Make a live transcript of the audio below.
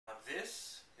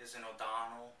is an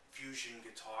O'Donnell fusion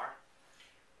guitar.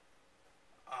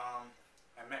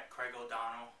 I met Craig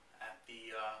O'Donnell at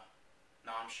the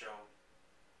NAMM show,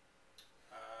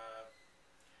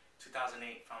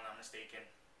 2008 if I'm not mistaken.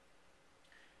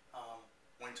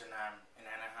 Winter NAMM in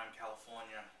Anaheim,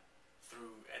 California,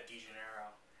 through Ed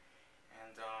DeGenero.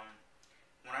 And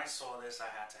when I saw this, I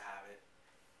had to have it.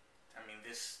 I mean,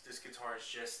 this guitar is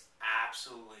just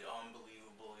absolutely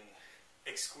unbelievably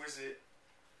exquisite.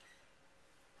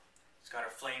 It's got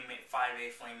a 5A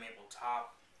flame maple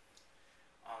top.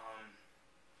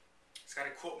 It's got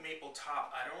a quilt maple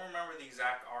top. I don't remember the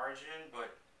exact origin,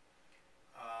 but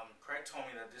Craig told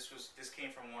me that this came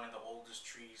from one of the oldest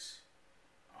trees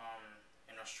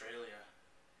in Australia,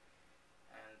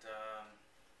 and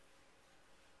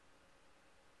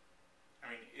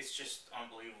I mean, it's just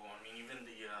unbelievable. I mean, even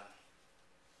the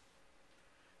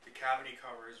cavity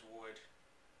cover is wood.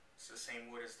 It's the same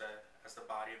wood as the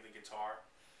body of the guitar.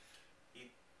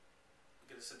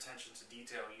 Look at this attention to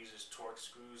detail. He uses torque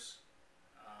screws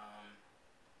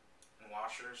and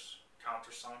washers,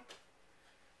 countersunk.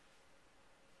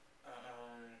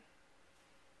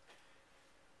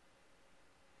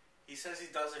 He says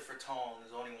he does it for tone.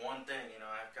 There's only one thing, you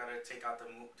know. I've got to take out the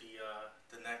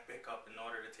neck pickup in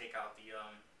order to take out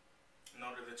in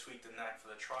order to tweak the neck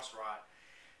for the truss rod.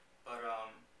 But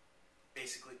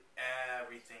basically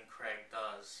everything Craig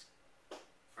does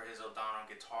for his O'Donnell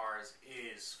guitars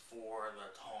is for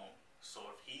the tone.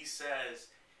 So if he says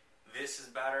this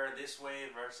is better this way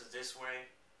versus this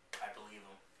way, I believe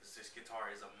him, because this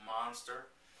guitar is a monster.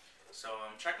 So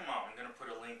check him out. I'm gonna put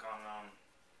a link on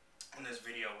this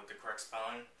video with the correct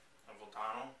spelling of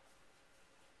O'Donnell.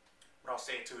 But I'll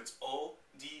say it too. It's O'Donnell.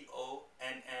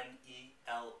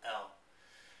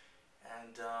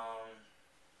 And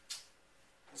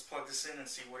let's plug this in and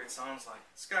see what it sounds like.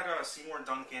 It's got a Seymour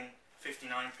Duncan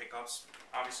 59 pickups.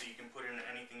 Obviously you can put in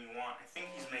anything you want. I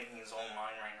think he's making his own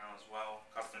line right now as well,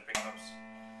 custom pickups.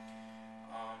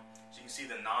 So you can see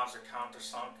the knobs are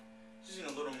countersunk. He's using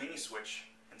a little mini switch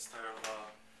instead of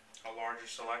a larger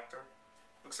selector.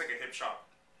 Looks like a Hipshot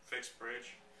fixed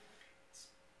bridge. It's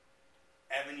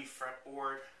ebony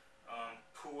fretboard,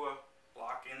 paua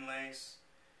block inlays.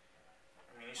 I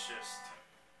mean, it's just